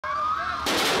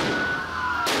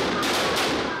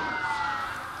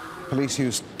Police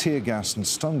used tear gas and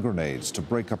stun grenades to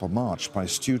break up a march by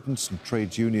students and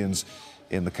trade unions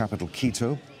in the capital,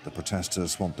 Quito. The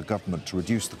protesters want the government to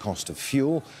reduce the cost of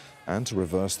fuel and to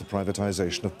reverse the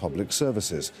privatization of public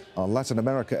services. Our Latin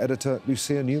America editor,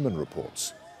 Lucia Newman,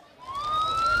 reports.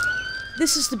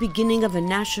 This is the beginning of a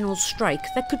national strike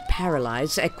that could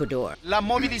paralyze Ecuador. The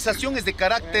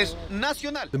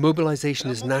mobilization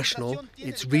is national,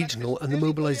 it's regional, and the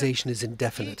mobilization is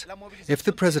indefinite. If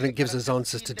the president gives us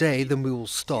answers today, then we will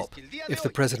stop. If the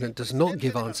president does not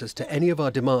give answers to any of our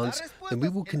demands, then we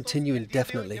will continue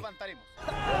indefinitely.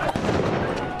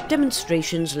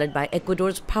 Demonstrations led by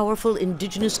Ecuador's powerful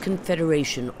Indigenous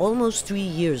Confederation almost 3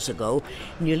 years ago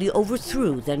nearly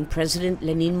overthrew then President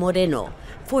Lenin Moreno,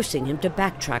 forcing him to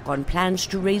backtrack on plans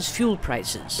to raise fuel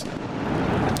prices.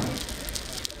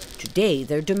 Today,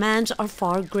 their demands are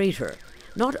far greater.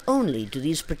 Not only do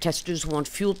these protesters want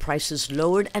fuel prices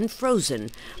lowered and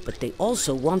frozen, but they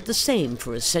also want the same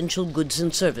for essential goods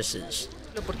and services.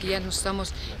 We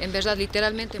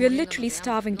are literally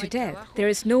starving to death. There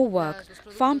is no work.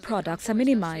 Farm products are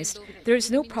minimized. There is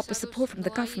no proper support from the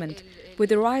government. With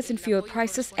the rise in fuel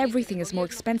prices, everything is more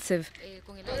expensive.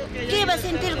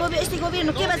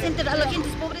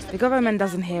 The government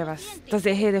doesn't hear us. Does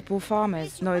it hear the poor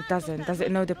farmers? No, it doesn't. Does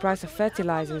it know the price of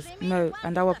fertilizers? No,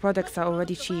 and our products are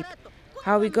already cheap.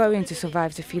 How are we going to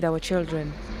survive to feed our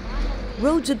children?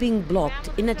 Roads are being blocked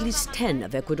in at least 10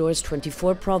 of Ecuador's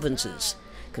 24 provinces.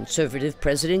 Conservative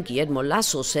President Guillermo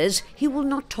Lasso says he will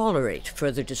not tolerate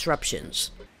further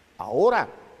disruptions.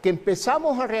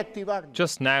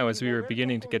 Just now, as we were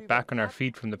beginning to get back on our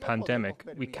feet from the pandemic,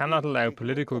 we cannot allow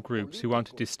political groups who want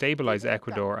to destabilize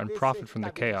Ecuador and profit from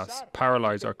the chaos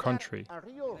paralyze our country.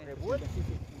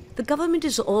 The government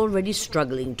is already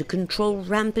struggling to control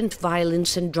rampant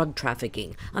violence and drug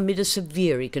trafficking amid a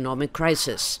severe economic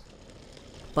crisis.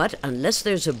 But unless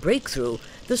there's a breakthrough,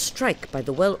 the strike by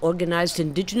the well-organized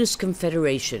Indigenous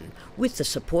Confederation, with the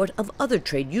support of other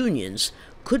trade unions,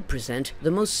 could present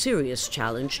the most serious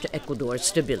challenge to Ecuador's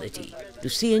stability.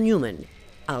 Lucia Newman,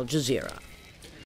 Al Jazeera.